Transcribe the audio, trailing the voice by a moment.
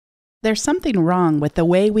There's something wrong with the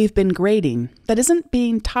way we've been grading that isn't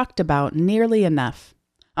being talked about nearly enough.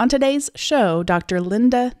 On today's show, Dr.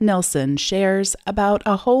 Linda Nilsson shares about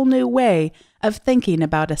a whole new way of thinking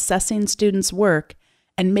about assessing students' work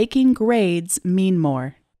and making grades mean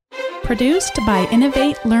more. Produced by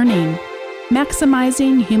Innovate Learning,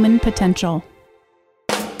 maximizing human potential.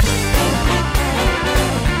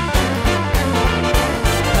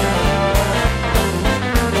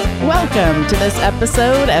 Welcome to this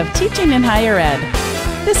episode of Teaching in Higher Ed.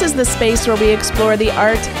 This is the space where we explore the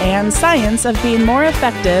art and science of being more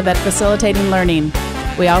effective at facilitating learning.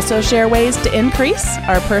 We also share ways to increase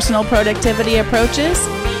our personal productivity approaches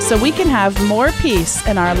so we can have more peace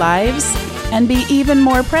in our lives and be even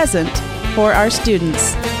more present for our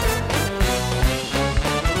students.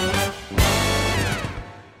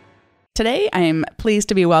 Today, I am pleased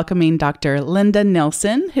to be welcoming Dr. Linda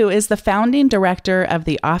Nilsson, who is the founding director of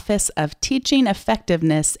the Office of Teaching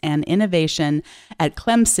Effectiveness and Innovation at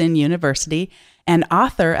Clemson University and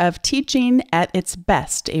author of Teaching at Its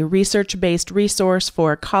Best, a research-based resource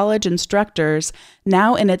for college instructors,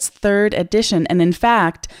 now in its third edition. And in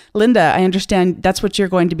fact, Linda, I understand that's what you're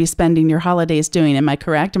going to be spending your holidays doing. Am I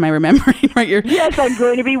correct? Am I remembering right? Yes, I'm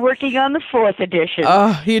going to be working on the fourth edition,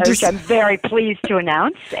 which I'm very pleased to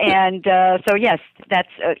announce. And so, yes, that's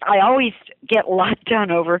I always get a lot done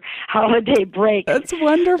over holiday break. That's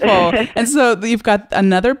wonderful. And so you've got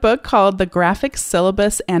another book called The Graphic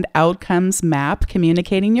Syllabus and Outcomes Map,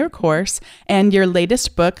 Communicating Your Course, and your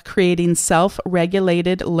latest book, Creating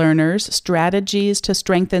Self-Regulated Learners, Strategies to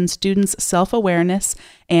Strengthen Students' Self-Awareness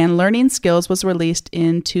and Learning Skills, was released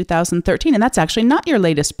in 2013. And that's actually not your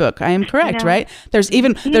latest book. I am correct, right? There's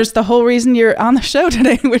the whole reason you're on the show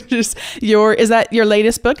today, which is is that your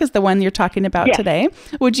latest book is the one you're talking about today?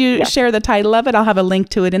 Would you share the title of it? I'll have a link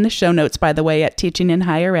to it in the show notes, by the way, at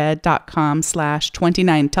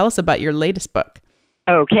teachinginhighered.com/29. Tell us about your latest book.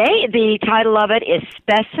 Okay, the title of it is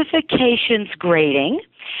Specifications Grading,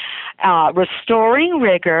 Restoring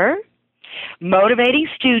Rigor, Motivating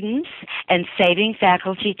Students, and Saving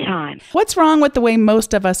Faculty Time. What's wrong with the way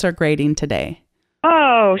most of us are grading today?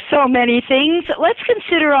 Oh, so many things. Let's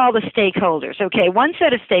consider all the stakeholders. Okay, one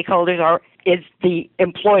set of stakeholders is the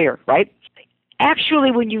employer, right? Actually,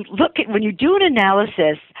 when you do an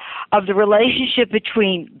analysis of the relationship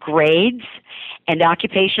between grades and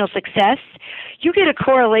occupational success, you get a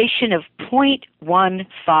correlation of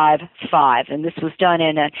 0.155, and this was done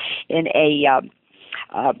in a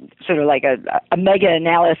sort of like a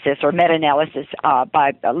mega-analysis or meta-analysis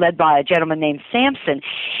led by a gentleman named Sampson.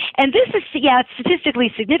 And this is, it's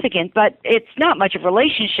statistically significant, but it's not much of a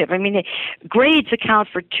relationship. I mean, grades account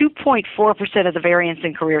for 2.4% of the variance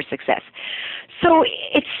in career success. So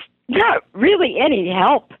it's not really any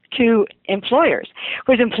help to employers,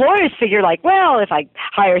 because employers figure like, well, if I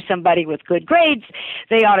hire somebody with good grades,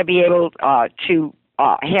 they ought to be able to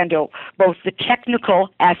handle both the technical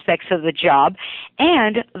aspects of the job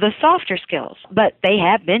and the softer skills. But they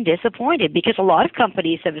have been disappointed because a lot of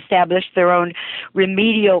companies have established their own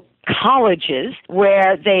remedial colleges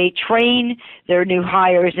where they train their new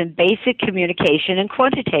hires in basic communication and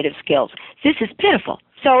quantitative skills. This is pitiful.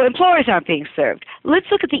 So employers aren't being served.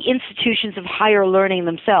 Let's look at the institutions of higher learning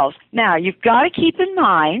themselves. Now, you've got to keep in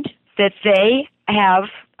mind that they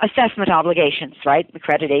have assessment obligations, right?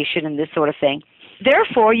 Accreditation and this sort of thing.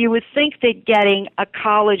 Therefore, you would think that getting a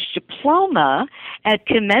college diploma at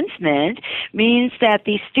commencement means that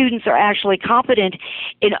these students are actually competent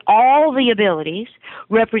in all the abilities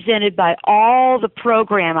represented by all the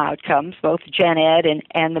program outcomes, both gen ed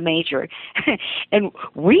and the major. And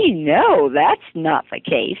we know that's not the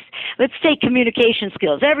case. Let's take communication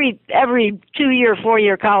skills. Every 2-year,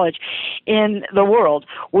 4-year college in the world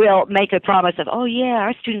will make a promise of, oh yeah,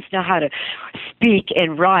 our students know how to speak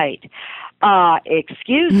and write.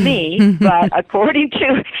 Excuse me, but according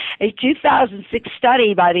to a 2006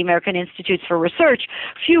 study by the American Institutes for Research,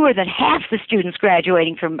 fewer than half the students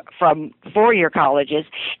graduating from 4-year colleges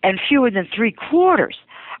and fewer than 3/4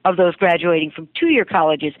 of those graduating from 2-year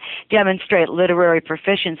colleges demonstrate literary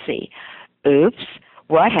proficiency. Oops,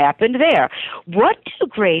 what happened there? What do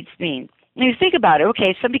grades mean? When you think about it,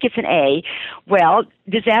 okay, somebody gets an A. Well,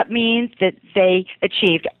 does that mean that they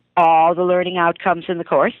achieved all the learning outcomes in the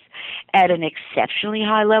course at an exceptionally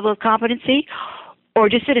high level of competency, or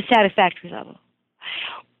just at a satisfactory level?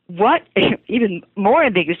 What, even more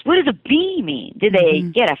ambiguous, what does a B mean? Did they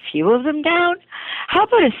get a few of them down? How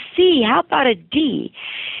about a C? How about a D?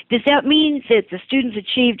 Does that mean that the students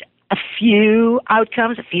achieved a few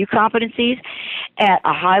outcomes, a few competencies at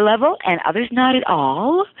a high level and others not at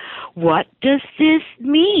all? What does this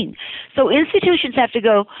mean? So institutions have to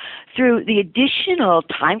go through the additional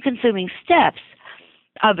time-consuming steps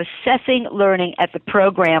of assessing learning at the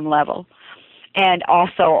program level and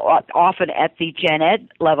also often at the gen ed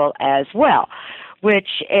level as well,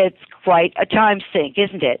 which it's quite a time sink,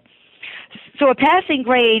 isn't it? So a passing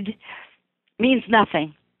grade means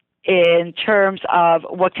nothing in terms of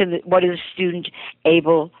what is a student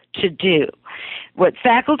able to do. What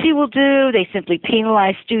faculty will do, they simply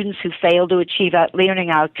penalize students who fail to achieve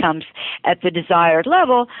learning outcomes at the desired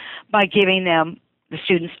level by giving the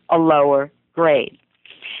students a lower grade.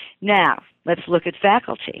 Now, let's look at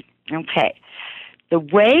faculty. Okay. The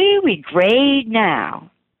way we grade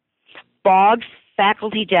now bogs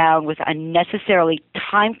faculty down with unnecessarily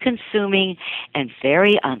time-consuming and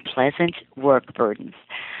very unpleasant work burdens.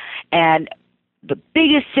 And the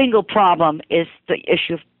biggest single problem is the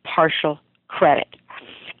issue of partial credit.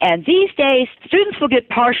 And these days, students will get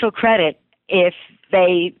partial credit if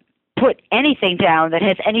they put anything down that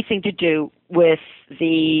has anything to do with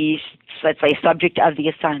the, let's say, subject of the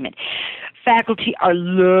assignment. Faculty are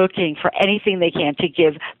looking for anything they can to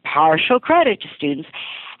give partial credit to students,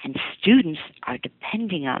 and students are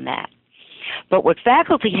depending on that. But what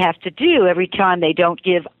faculty have to do every time they don't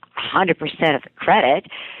give 100% of the credit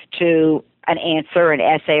to an answer, an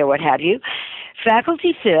essay, or what have you,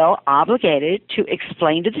 faculty feel obligated to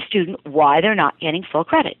explain to the student why they're not getting full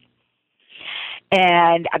credit.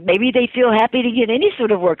 And maybe they feel happy to get any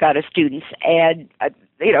sort of work out of students, and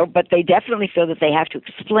but they definitely feel that they have to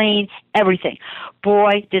explain everything.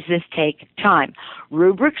 Boy, does this take time.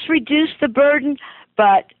 Rubrics reduce the burden,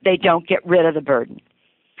 but they don't get rid of the burden.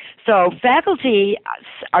 So faculty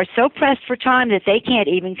are so pressed for time that they can't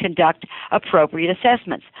even conduct appropriate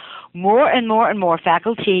assessments. More and more and more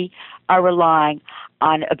faculty are relying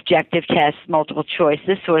on objective tests, multiple choice,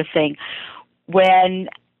 this sort of thing, when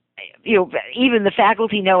even the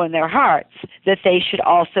faculty know in their hearts that they should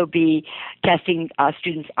also be testing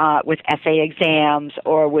students with essay exams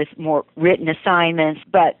or with more written assignments,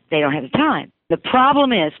 but they don't have the time. The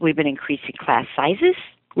problem is we've been increasing class sizes.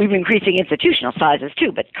 We've been increasing institutional sizes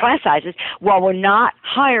too, but class sizes, while we're not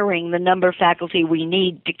hiring the number of faculty we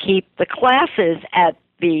need to keep the classes at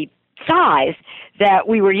the size that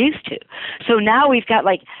we were used to. So now we've got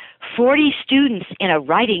like 40 students in a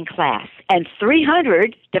writing class and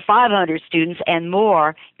 300 to 500 students and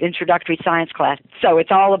more introductory science class. So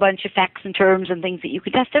it's all a bunch of facts and terms and things that you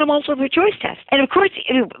can test in a multiple choice test. And of course,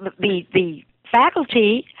 the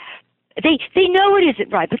faculty, they know it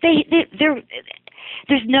isn't right, but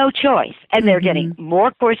there's no choice, and they're getting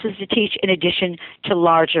more courses to teach in addition to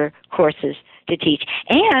larger courses to teach.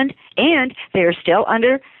 And they're still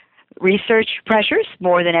under research pressures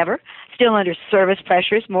more than ever, still under service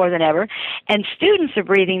pressures more than ever, and students are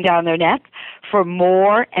breathing down their neck for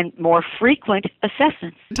more and more frequent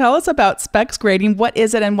assessments. Tell us about SPECS grading. What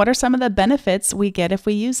is it, and what are some of the benefits we get if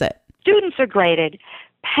we use it? Students are graded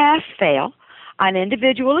pass-fail on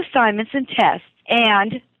individual assignments and tests,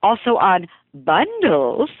 and also on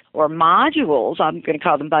bundles or modules, I'm going to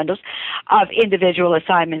call them bundles, of individual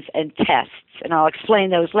assignments and tests. And I'll explain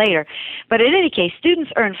those later. But in any case,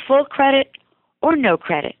 students earn full credit or no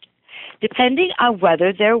credit, depending on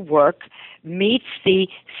whether their work meets the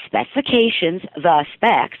specifications, the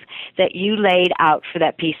specs, that you laid out for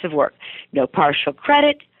that piece of work. No partial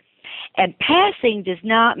credit. And passing does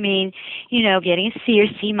not mean, getting a C or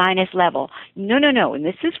C minus level. No. And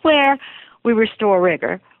this is where we restore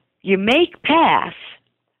rigor. You make pass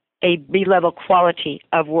a B-level quality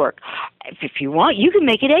of work. If you want, you can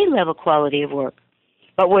make it A-level quality of work.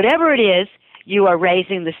 But whatever it is, you are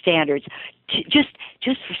raising the standards just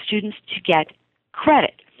for students to get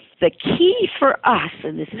credit. The key for us,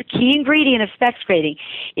 and this is a key ingredient of SPECS grading,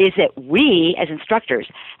 is that we, as instructors,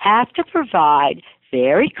 have to provide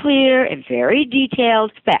very clear and very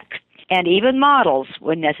detailed specs and even models,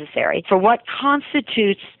 when necessary, for what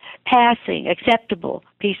constitutes passing, acceptable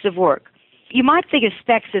piece of work. You might think of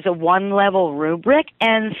SPECS as a one-level rubric,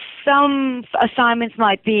 and some assignments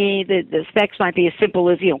might be, the SPECS might be as simple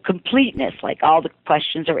as, completeness, like all the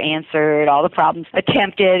questions are answered, all the problems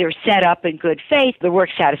attempted or set up in good faith, the work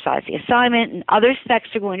satisfies the assignment, and other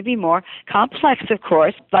SPECS are going to be more complex, of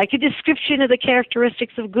course, like a description of the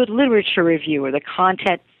characteristics of good literature review or the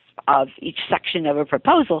content of each section of a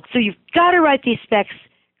proposal. So you've got to write these SPECS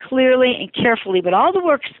clearly and carefully, but all the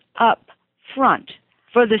work's up front.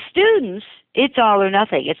 For the students, it's all or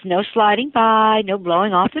nothing. It's no sliding by, no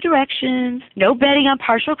blowing off the directions, no betting on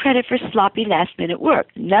partial credit for sloppy last-minute work.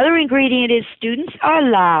 Another ingredient is students are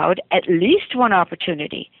allowed at least one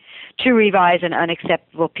opportunity to revise an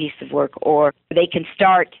unacceptable piece of work, or they can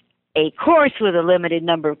start a course with a limited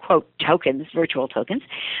number of, quote, tokens, virtual tokens,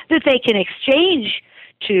 that they can exchange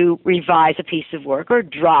to revise a piece of work or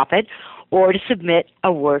drop it, or to submit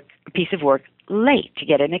a piece of work late to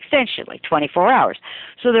get an extension, like 24 hours.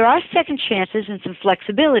 So there are second chances and some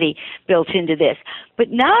flexibility built into this, but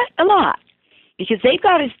not a lot, because they've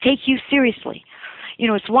got to take you seriously. You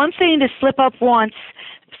know, it's one thing to slip up once,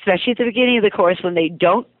 especially at the beginning of the course when they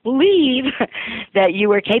don't believe that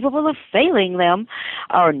you are capable of failing them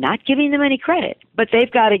or not giving them any credit, but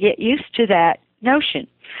they've got to get used to that notion.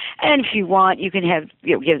 And if you want, you can have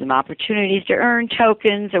give them opportunities to earn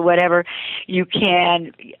tokens or whatever. You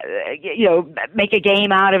can, make a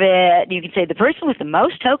game out of it. You can say the person with the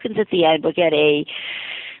most tokens at the end will get a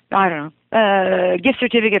gift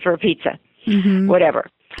certificate for a pizza, whatever.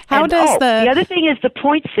 The other thing is the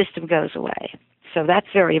point system goes away. So that's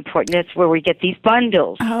very important. That's where we get these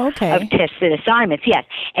bundles of tests and assignments. Yes,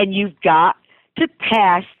 and you've got to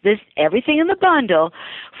pass everything in the bundle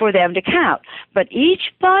for them to count. But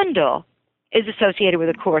each bundle is associated with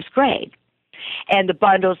a course grade. And the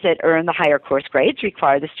bundles that earn the higher course grades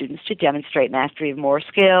require the students to demonstrate mastery of more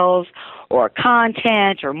skills or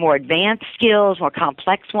content or more advanced skills, more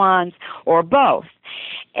complex ones, or both.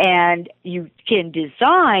 And you can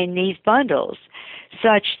design these bundles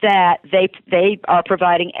such that they are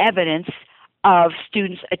providing evidence of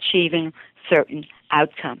students achieving certain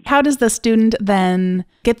outcomes. How does the student then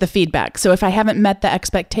get the feedback? So if I haven't met the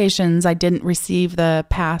expectations, I didn't receive the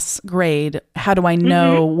pass grade, how do I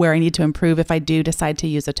know where I need to improve if I do decide to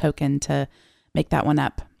use a token to make that one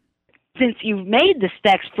up? Since you've made the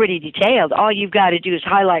specs pretty detailed, all you've got to do is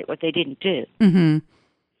highlight what they didn't do.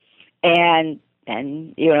 And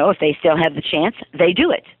if they still have the chance, they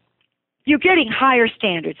do it. You're getting higher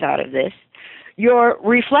standards out of this. You're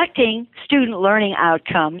reflecting student learning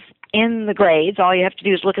outcomes in the grades. All you have to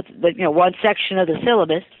do is look at one section of the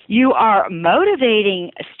syllabus. You are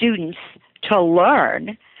motivating students to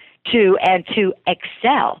learn, to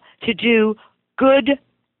excel, to do good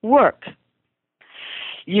work.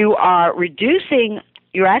 You're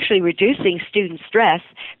actually reducing student stress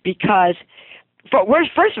because,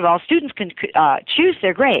 first of all, students can choose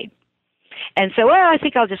their grade. And so, I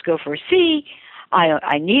think I'll just go for a C.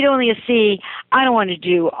 I need only a C. I don't want to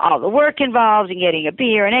do all the work involved in getting a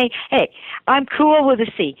B or an A. Hey, I'm cool with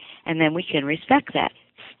a C. And then we can respect that.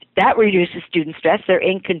 That reduces student stress. They're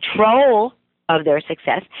in control of their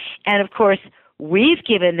success. And, of course, we've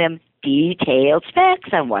given them detailed specs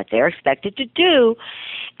on what they're expected to do.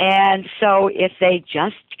 And so if they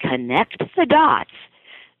just connect the dots,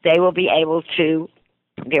 they will be able to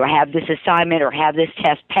have this assignment or have this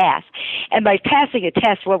test pass. And by passing a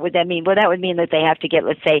test, what would that mean? Well, that would mean that they have to get,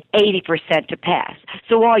 let's say, 80% to pass.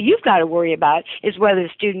 So all you've got to worry about is whether the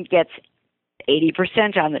student gets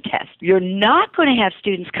 80% on the test. You're not going to have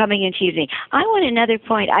students coming into you saying, I want another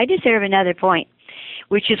point, I deserve another point,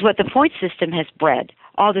 which is what the point system has bred.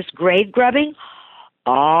 All this grade grubbing,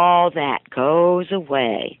 all that goes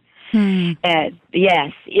away. And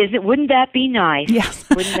yes, wouldn't that be nice? Yes.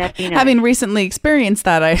 Wouldn't that be nice? Having recently experienced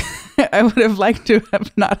that, I would have liked to have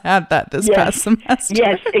not had that this past semester.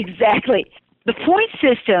 Yes, exactly. The point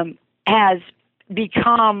system has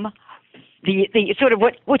become the sort of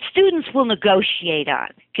what students will negotiate on,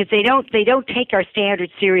 because they don't take our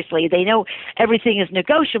standards seriously. They know everything is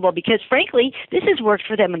negotiable because, frankly, this has worked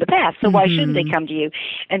for them in the past. So why shouldn't they come to you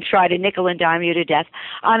and try to nickel and dime you to death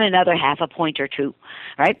on another half a point or two,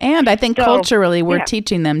 right? And I think culturally we're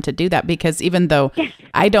teaching them to do that, because even though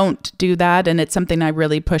I don't do that, and it's something I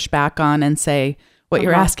really push back on and say, what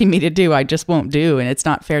you're asking me to do, I just won't do, and it's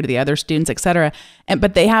not fair to the other students, et cetera.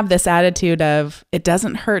 But they have this attitude of, it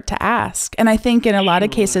doesn't hurt to ask. And I think in a lot of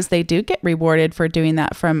cases, they do get rewarded for doing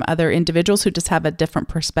that from other individuals who just have a different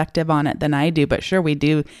perspective on it than I do. But sure, we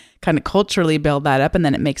do kind of culturally build that up, and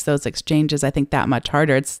then it makes those exchanges, I think, that much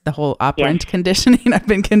harder. It's the whole operant conditioning. I've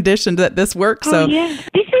been conditioned that this works. These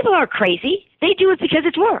people are crazy. They do it because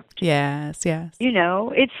it's worked. Yes. It's a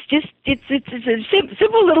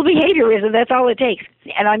simple little behaviorism. That's all it takes.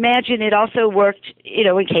 And I imagine it also worked, in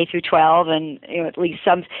K through 12 and at least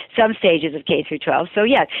some stages of K through 12. So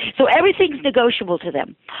so everything's negotiable to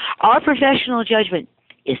them. Our professional judgment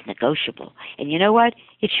is negotiable. And you know what?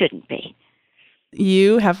 It shouldn't be.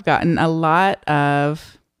 You have gotten a lot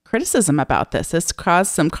of criticism about this. This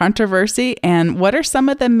caused some controversy. And what are some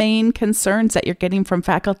of the main concerns that you're getting from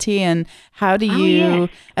faculty, and how do you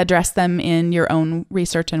address them in your own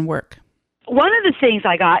research and work? One of the things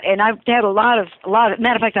I got, and I've had a lot of,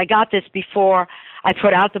 matter of fact, I got this before I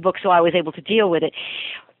put out the book, so I was able to deal with it.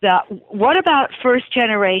 What about first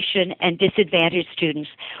generation and disadvantaged students?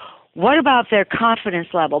 What about their confidence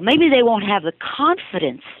level? Maybe they won't have the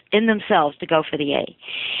confidence in themselves to go for the A.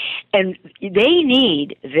 And they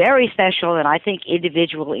need very special and I think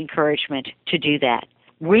individual encouragement to do that.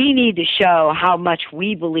 We need to show how much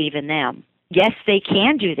we believe in them. Yes, they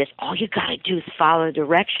can do this. All you got to do is follow the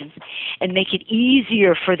directions and make it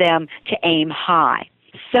easier for them to aim high.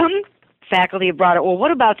 Some faculty have brought it, well,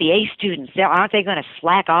 what about the A students? Aren't they going to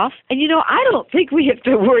slack off? And, I don't think we have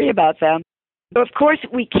to worry about them. Of course,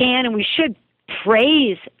 we can and we should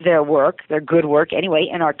praise their work, their good work anyway,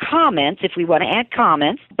 in our comments if we want to add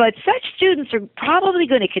comments. But such students are probably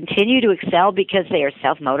going to continue to excel because they are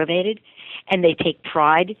self-motivated and they take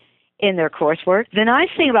pride in their coursework. The nice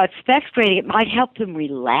thing about specs grading, it might help them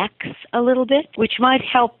relax a little bit, which might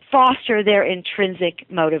help foster their intrinsic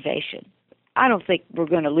motivation. I don't think we're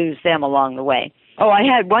going to lose them along the way. Oh, I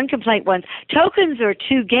had one complaint once. Tokens are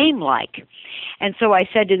too game-like. And so I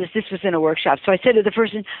said to this was in a workshop, so I said to the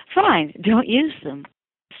person, fine, don't use them.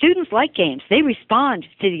 Students like games. They respond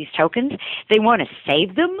to these tokens. They want to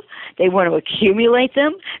save them. They want to accumulate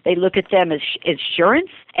them. They look at them as insurance.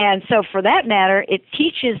 And so for that matter, it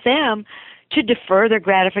teaches them to defer their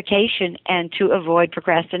gratification and to avoid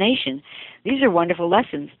procrastination. These are wonderful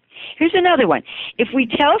lessons. Here's another one. If we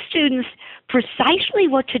tell students precisely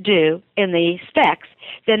what to do in the specs,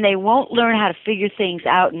 then they won't learn how to figure things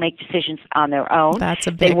out and make decisions on their own. That's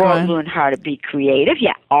a big one. They won't learn how to be creative.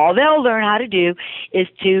 Yeah, all they'll learn how to do is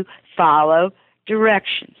to follow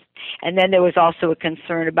directions. And then there was also a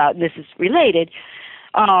concern about, and this is related,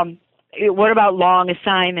 what about long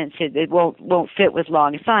assignments? It won't fit with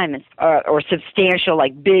long assignments or substantial,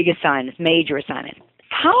 like big assignments, major assignments.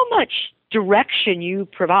 How much direction you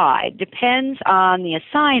provide depends on the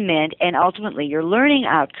assignment and ultimately your learning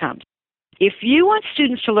outcomes. If you want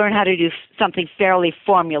students to learn how to do something fairly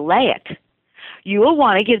formulaic, you will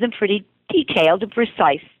want to give them pretty detailed and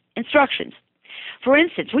precise instructions. For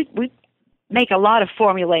instance, we make a lot of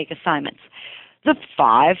formulaic assignments. The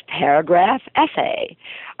 5-paragraph essay,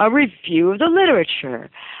 a review of the literature,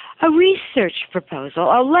 a research proposal,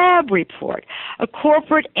 a lab report, a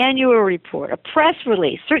corporate annual report, a press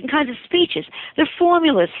release, certain kinds of speeches. There are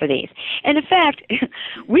formulas for these. And in fact,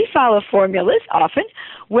 we follow formulas often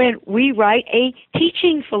when we write a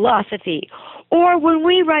teaching philosophy or when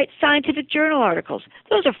we write scientific journal articles.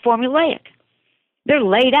 Those are formulaic. They're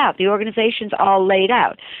laid out. The organization's all laid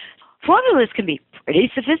out. Formulas can be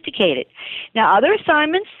pretty sophisticated. Now, other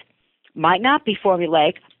assignments might not be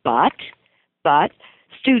formulaic, but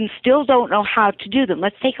students still don't know how to do them.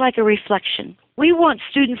 Let's take like a reflection. We want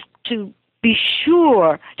students to be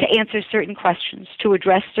sure to answer certain questions, to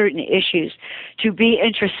address certain issues, to be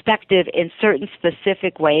introspective in certain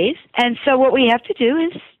specific ways. And so what we have to do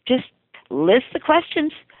is just list the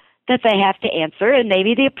questions that they have to answer and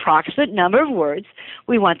maybe the approximate number of words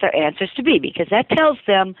we want their answers to be, because that tells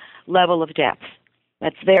them level of depth.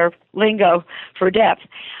 That's their lingo for depth.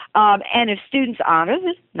 And if students honor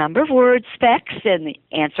the number of words, specs, and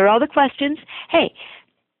answer all the questions, hey,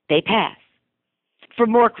 they pass. For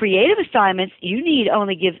more creative assignments, you need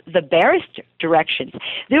only give the barest directions.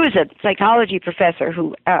 There was a psychology professor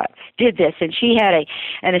who did this, and she had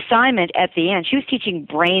an assignment at the end. She was teaching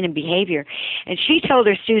brain and behavior, and she told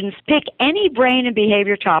her students, pick any brain and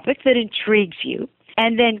behavior topic that intrigues you,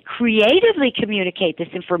 and then creatively communicate this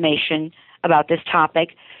information about this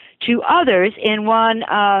topic to others in one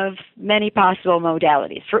of many possible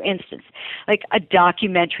modalities. For instance, like a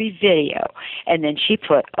documentary video, and then she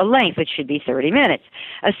put a length that should be 30 minutes,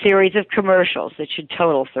 a series of commercials that should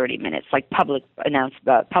total 30 minutes, like public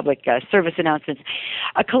service announcements,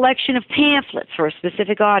 a collection of pamphlets for a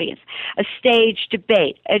specific audience, a stage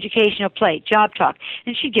debate, educational play, job talk,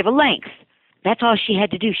 and she'd give a length. That's all she had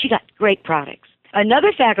to do. She got great products.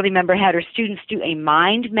 Another faculty member had her students do a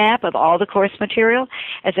mind map of all the course material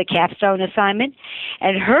as a capstone assignment,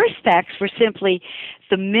 and her specs were simply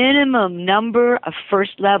the minimum number of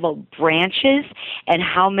first-level branches and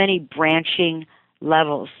how many branching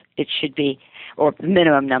levels it should be, or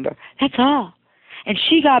minimum number. That's all. And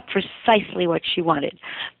she got precisely what she wanted.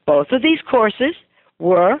 Both of these courses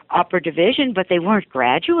were upper division, but they weren't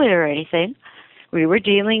graduate or anything. We were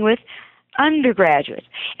dealing with undergraduates.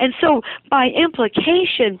 And so by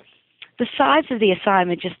implication, the size of the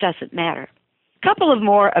assignment just doesn't matter. A couple of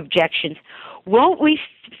more objections. Won't we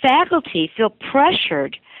faculty feel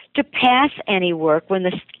pressured to pass any work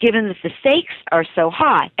given that the stakes are so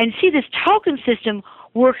high? And see, this token system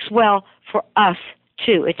works well for us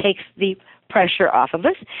too. It takes the pressure off of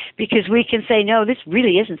us because we can say, no, this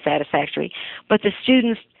really isn't satisfactory, but the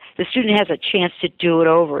student has a chance to do it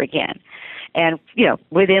over again. And,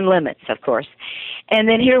 within limits, of course. And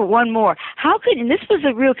then here, one more. How could, and this was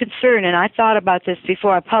a real concern, and I thought about this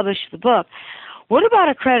before I published the book, what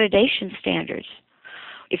about accreditation standards?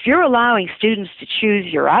 If you're allowing students to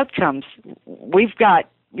choose your outcomes, we've got,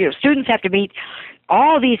 students have to meet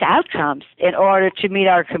all these outcomes in order to meet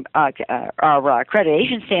our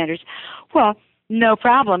accreditation standards. Well, no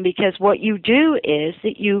problem, because what you do is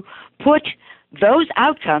that you put those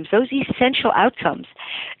outcomes, those essential outcomes,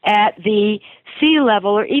 at the C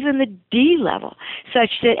level or even the D level, such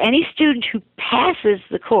that any student who passes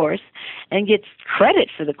the course and gets credit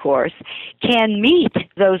for the course can meet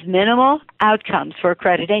those minimal outcomes for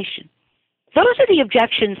accreditation. Those are the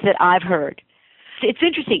objections that I've heard. It's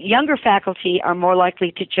interesting. Younger faculty are more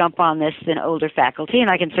likely to jump on this than older faculty, and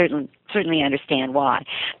I can certainly understand why.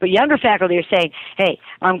 But younger faculty are saying, "Hey,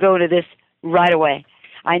 I'm going to this right away."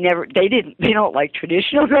 They don't like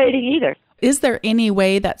traditional grading either. Is there any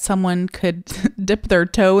way that someone could dip their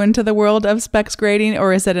toe into the world of specs grading,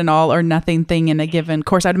 or is it an all or nothing thing in a given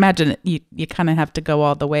course? I'd imagine you kind of have to go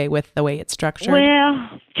all the way with the way it's structured. Well,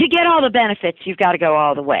 to get all the benefits, you've got to go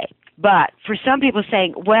all the way. But for some people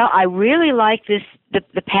saying, well, I really like this,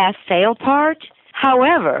 the pass-fail part.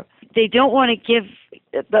 However, they don't want to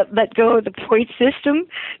let go of the point system.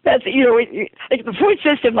 That's, like the point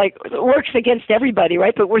system works against everybody,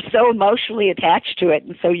 right? But we're so emotionally attached to it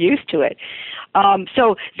and so used to it.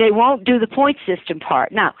 So they won't do the point system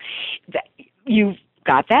part. Now, you've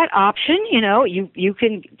got that option, you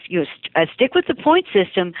can stick with the point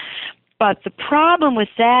system. But the problem with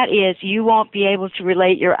that is you won't be able to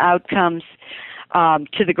relate your outcomes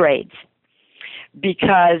to the grades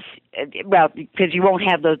because you won't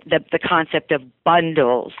have the concept of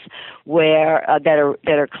bundles where that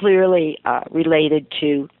are clearly related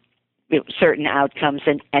to certain outcomes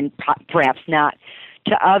and perhaps not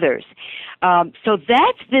to others. So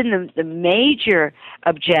that's been the major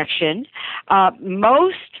objection.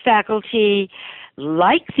 Most faculty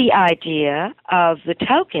like the idea of the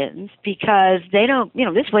tokens because they don't,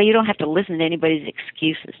 this way you don't have to listen to anybody's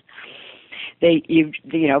excuses.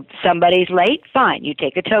 Somebody's late, fine, you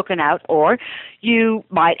take a token out, or you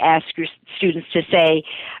might ask your students to say,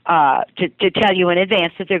 to tell you in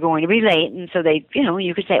advance that they're going to be late, and so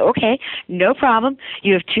you could say, okay, no problem,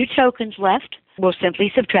 you have 2 tokens left. We'll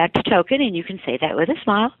simply subtract a token, and you can say that with a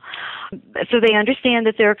smile. So they understand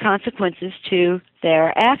that there are consequences to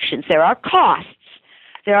their actions. There are costs.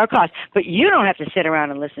 But you don't have to sit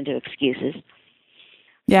around and listen to excuses.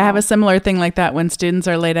 Yeah, I have a similar thing like that. When students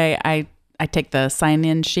are late, I take the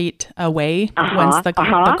sign-in sheet away once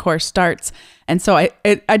the course starts. And so I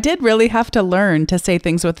did really have to learn to say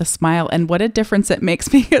things with a smile, and what a difference it makes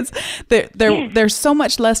because there's so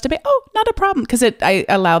much less debate. Oh, not a problem. Because I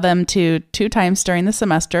allow them to 2 times during the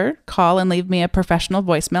semester call and leave me a professional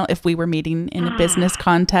voicemail if we were meeting in a business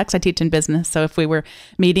context. I teach in business. So if we were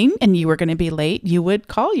meeting and you were going to be late, you would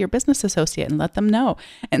call your business associate and let them know.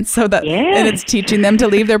 And so and it's teaching them to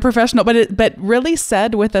leave their professional, but really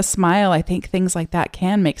said with a smile. I think things like that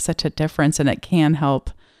can make such a difference, and it can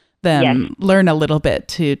help them learn a little bit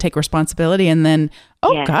to take responsibility. And then,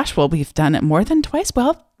 gosh, well, we've done it more than twice.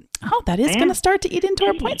 Well, that is going to start to eat into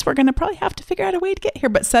our points. We're going to probably have to figure out a way to get here.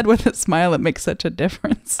 But said with a smile, it makes such a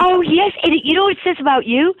difference. Oh, yes. And you know what it says about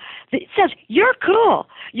you? It says, you're cool.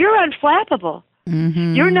 You're unflappable.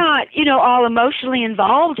 Mm-hmm. You're not, all emotionally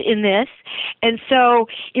involved in this. And so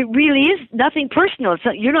it really is nothing personal.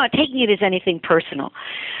 So you're not taking it as anything personal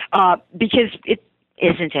because it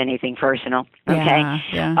isn't anything personal. Okay.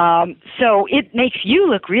 Yeah. So it makes you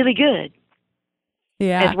look really good.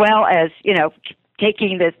 Yeah. As well as,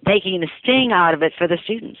 taking the sting out of it for the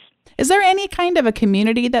students. Is there any kind of a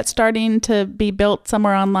community that's starting to be built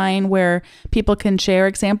somewhere online where people can share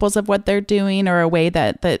examples of what they're doing, or a way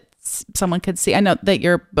that someone could see? I know that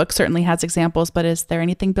your book certainly has examples, but is there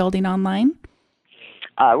anything building online?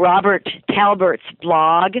 Robert Talbert's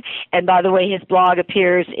blog, and by the way, his blog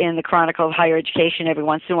appears in the Chronicle of Higher Education every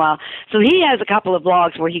once in a while. So he has a couple of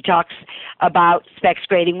blogs where he talks about specs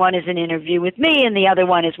grading. One is an interview with me, and the other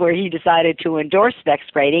one is where he decided to endorse specs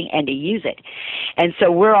grading and to use it. And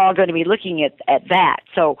so we're all going to be looking at that.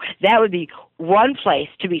 So that would be one place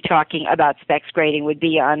to be talking about specs grading, would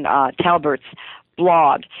be on Talbert's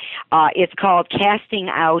blog. It's called Casting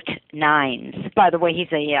Out Nines. By the way,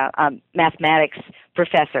 he's a mathematics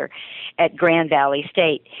professor at Grand Valley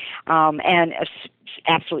State, and an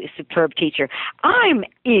absolutely superb teacher. I'm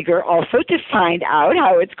eager also to find out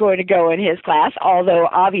how it's going to go in his class, although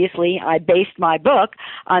obviously I based my book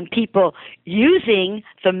on people using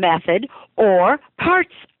the method or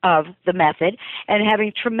parts of the method and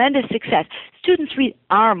having tremendous success. Students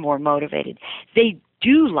are more motivated. They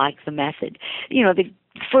do like the method.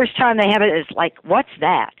 first time they have it, it's like, what's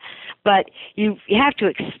that? But you have to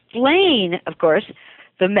explain, of course,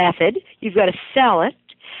 the method. You've got to sell it.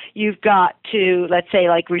 You've got to, let's say,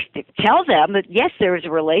 like, tell them that, yes, there is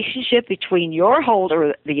a relationship between your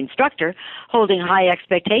holder, the instructor, holding high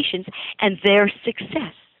expectations, and their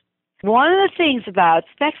success. One of the things about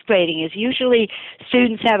specs grading is usually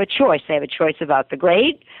students have a choice. They have a choice about the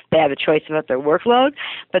grade. They have a choice about their workload.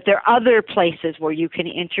 But there are other places where you can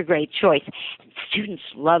integrate choice. Students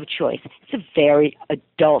love choice. It's a very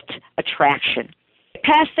adult attraction.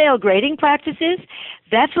 Pass-fail grading practices,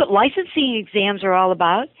 that's what licensing exams are all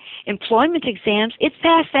about. Employment exams, it's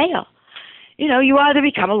pass-fail. You know, you either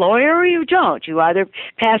become a lawyer or you don't. You either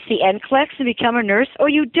pass the NCLEX and become a nurse or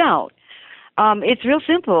you don't. It's real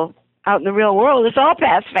simple. Out in the real world, it's all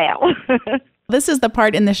pass-fail. This is the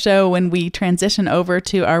part in the show when we transition over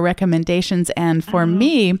to our recommendations. And for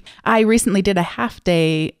me, I recently did a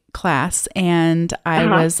half-day class, and I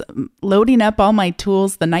was loading up all my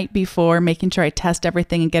tools the night before, making sure I test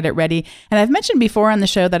everything and get it ready. And I've mentioned before on the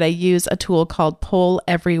show that I use a tool called Poll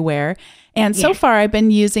Everywhere. And so far, I've been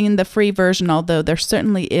using the free version, although there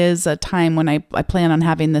certainly is a time when I plan on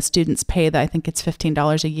having the students pay I think it's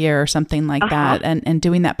 $15 a year or something like that, and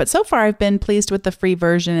doing that. But so far, I've been pleased with the free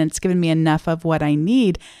version, and it's given me enough of what I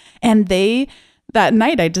need. And that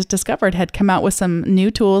night, I just discovered, had come out with some new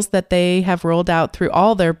tools that they have rolled out through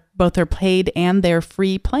all both their paid and their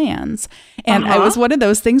free plans. And it was one of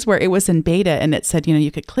those things where it was in beta and it said,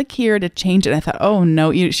 you could click here to change it. And I thought, oh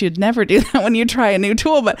no, you should never do that when you try a new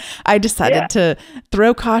tool. But I decided to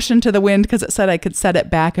throw caution to the wind because it said I could set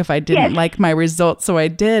it back if I didn't like my results. So I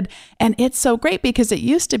did. And it's so great because it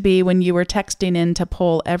used to be when you were texting into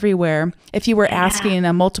Poll Everywhere, if you were asking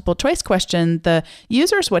a multiple choice question, the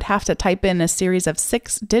users would have to type in a series of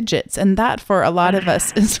 6 digits. And that for a lot of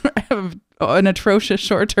us is an atrocious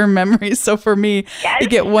short-term memory. So for me, you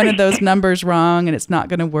get one of those numbers wrong and it's not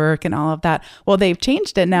going to work and all of that. Well, they've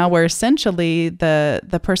changed it now where essentially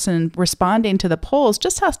the person responding to the polls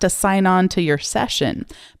just has to sign on to your session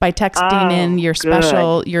by texting in your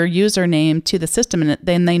your username to the system, and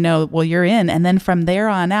then they know, well, you're in. And then from there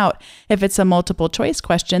on out, if it's a multiple choice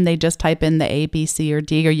question, they just type in the A, B, C, or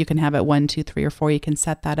D, or you can have it 1, 2, 3, or 4. You can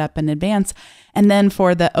set that up in advance. And then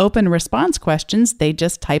for the open response questions, they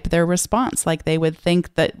just type their response like they would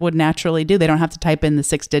think that would naturally do. They don't have to type in the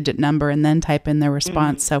 6-digit number and then type in their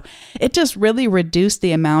response. So it just really reduced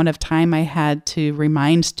the amount of time I had to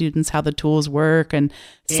remind students how the tools work. And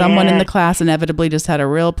someone in the class inevitably just had a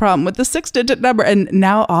real problem with the 6-digit number. And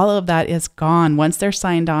now all of that is gone. Once they're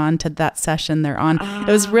signed on to that session, they're on.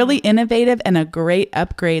 It was really innovative and a great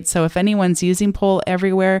upgrade. So if anyone's using Poll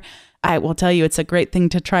Everywhere, I will tell you, it's a great thing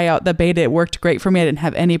to try out the beta. It worked great for me. I didn't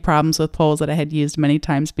have any problems with polls that I had used many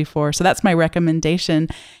times before. So that's my recommendation.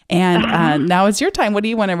 And now it's your time. What do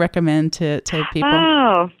you want to recommend to people?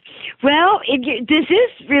 Oh, well, this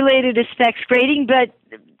is related to specs grading, but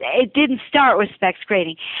it didn't start with specs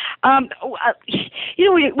grading. When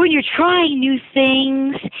you're trying new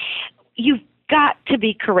things, you've got to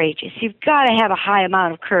be courageous. You've got to have a high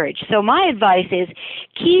amount of courage. So my advice is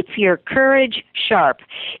keep your courage sharp.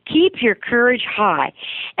 Keep your courage high.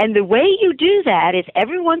 And the way you do that is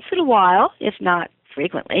every once in a while, if not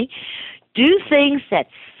frequently, do things that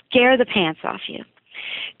scare the pants off you.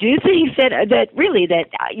 Do things that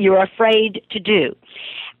you're afraid to do.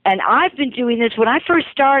 And I've been doing this when I first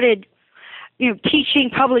started teaching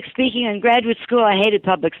public speaking in graduate school. I hated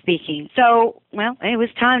public speaking. So, it was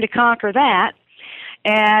time to conquer that.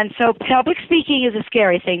 And so public speaking is a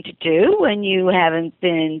scary thing to do when you haven't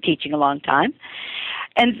been teaching a long time.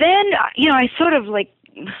 And then, I sort of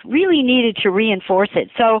really needed to reinforce it.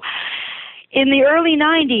 So in the early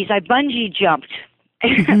 90s, I bungee jumped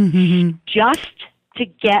just to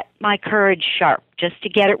get my courage sharp, just to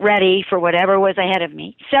get it ready for whatever was ahead of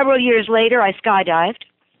me. Several years later, I skydived.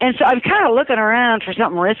 And so I'm kind of looking around for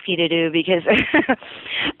something risky to do because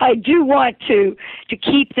I do want to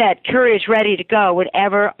keep that courage ready to go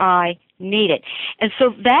whenever I need it. And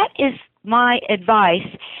so that is my advice.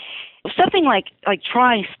 Something like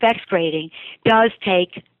trying specs grading does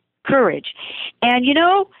take courage. And,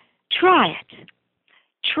 try it.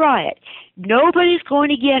 Try it. Nobody's going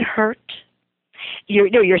to get hurt.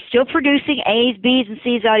 You're still producing A's, B's, and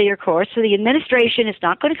C's out of your course, so the administration is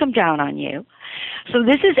not going to come down on you. So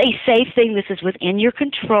this is a safe thing. This is within your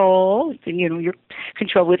control, your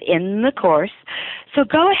control within the course. So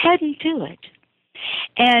go ahead and do it.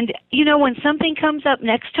 And, when something comes up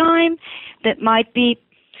next time that might be,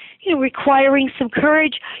 requiring some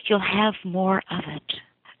courage, you'll have more of it.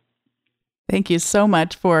 Thank you so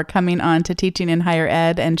much for coming on to Teaching in Higher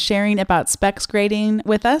Ed and sharing about specs grading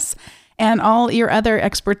with us. and all your other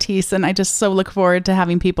expertise. And I just so look forward to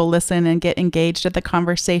having people listen and get engaged at the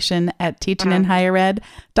conversation at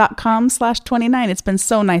teachinginhighered.com/29. It's been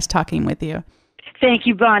so nice talking with you. Thank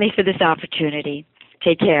you, Bonnie, for this opportunity.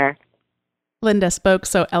 Take care. Linda spoke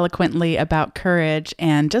so eloquently about courage,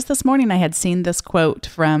 and just this morning I had seen this quote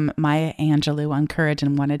from Maya Angelou on courage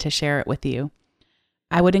and wanted to share it with you.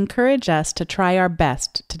 I would encourage us to try our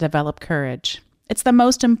best to develop courage. It's the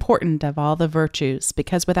most important of all the virtues,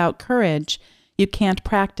 because without courage, you can't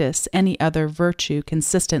practice any other virtue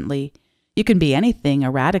consistently. You can be anything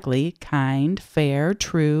erratically, kind, fair,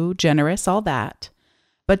 true, generous, all that.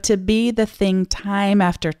 But to be the thing time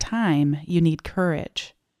after time, you need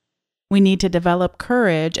courage. We need to develop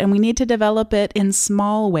courage, and we need to develop it in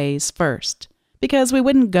small ways first, because we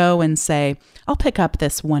wouldn't go and say, I'll pick up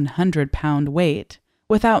this 100-pound weight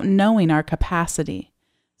without knowing our capacity.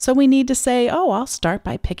 So we need to say, I'll start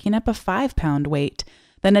by picking up a 5-pound weight,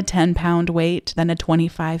 then a 10-pound weight, then a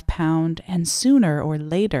 25-pound, and sooner or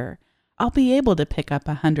later, I'll be able to pick up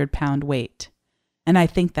a 100-pound weight. And I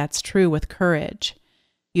think that's true with courage.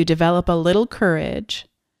 You develop a little courage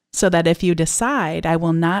so that if you decide, I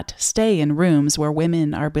will not stay in rooms where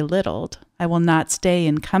women are belittled, I will not stay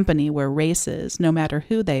in company where races, no matter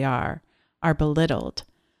who they are belittled.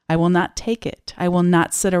 I will not take it. I will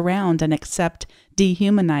not sit around and accept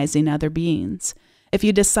dehumanizing other beings. If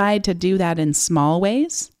you decide to do that in small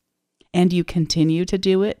ways, and you continue to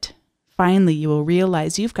do it, finally you will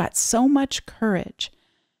realize you've got so much courage.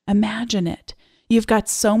 Imagine it. You've got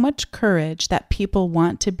so much courage that people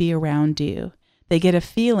want to be around you. They get a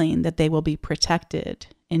feeling that they will be protected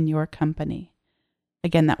in your company.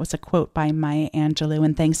 Again, that was a quote by Maya Angelou.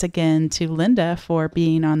 And thanks again to Linda for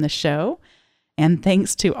being on the show. And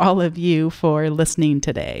thanks to all of you for listening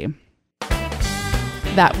today.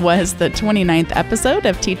 That was the 29th episode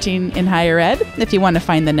of Teaching in Higher Ed. If you want to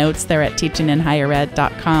find the notes, they're at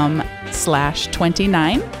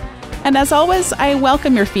teachinginhighered.com/29. And as always, I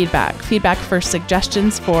welcome your feedback for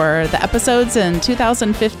suggestions for the episodes in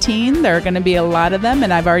 2015. There are going to be a lot of them,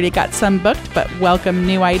 and I've already got some booked, but welcome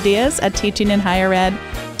new ideas at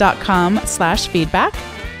teachinginhighered.com/feedback.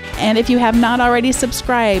 And if you have not already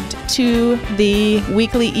subscribed to the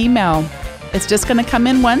weekly email, it's just going to come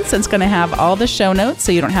in once. It's going to have all the show notes,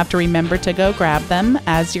 so you don't have to remember to go grab them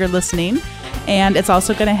as you're listening. And it's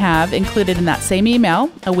also going to have included in that same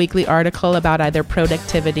email a weekly article about either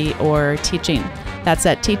productivity or teaching. That's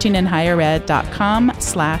at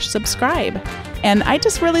teachinginhighered.com/subscribe. And I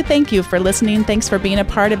just really thank you for listening. Thanks for being a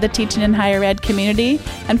part of the Teaching in Higher Ed community.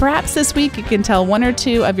 And perhaps this week you can tell one or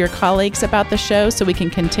two of your colleagues about the show so we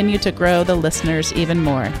can continue to grow the listeners even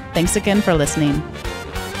more. Thanks again for listening.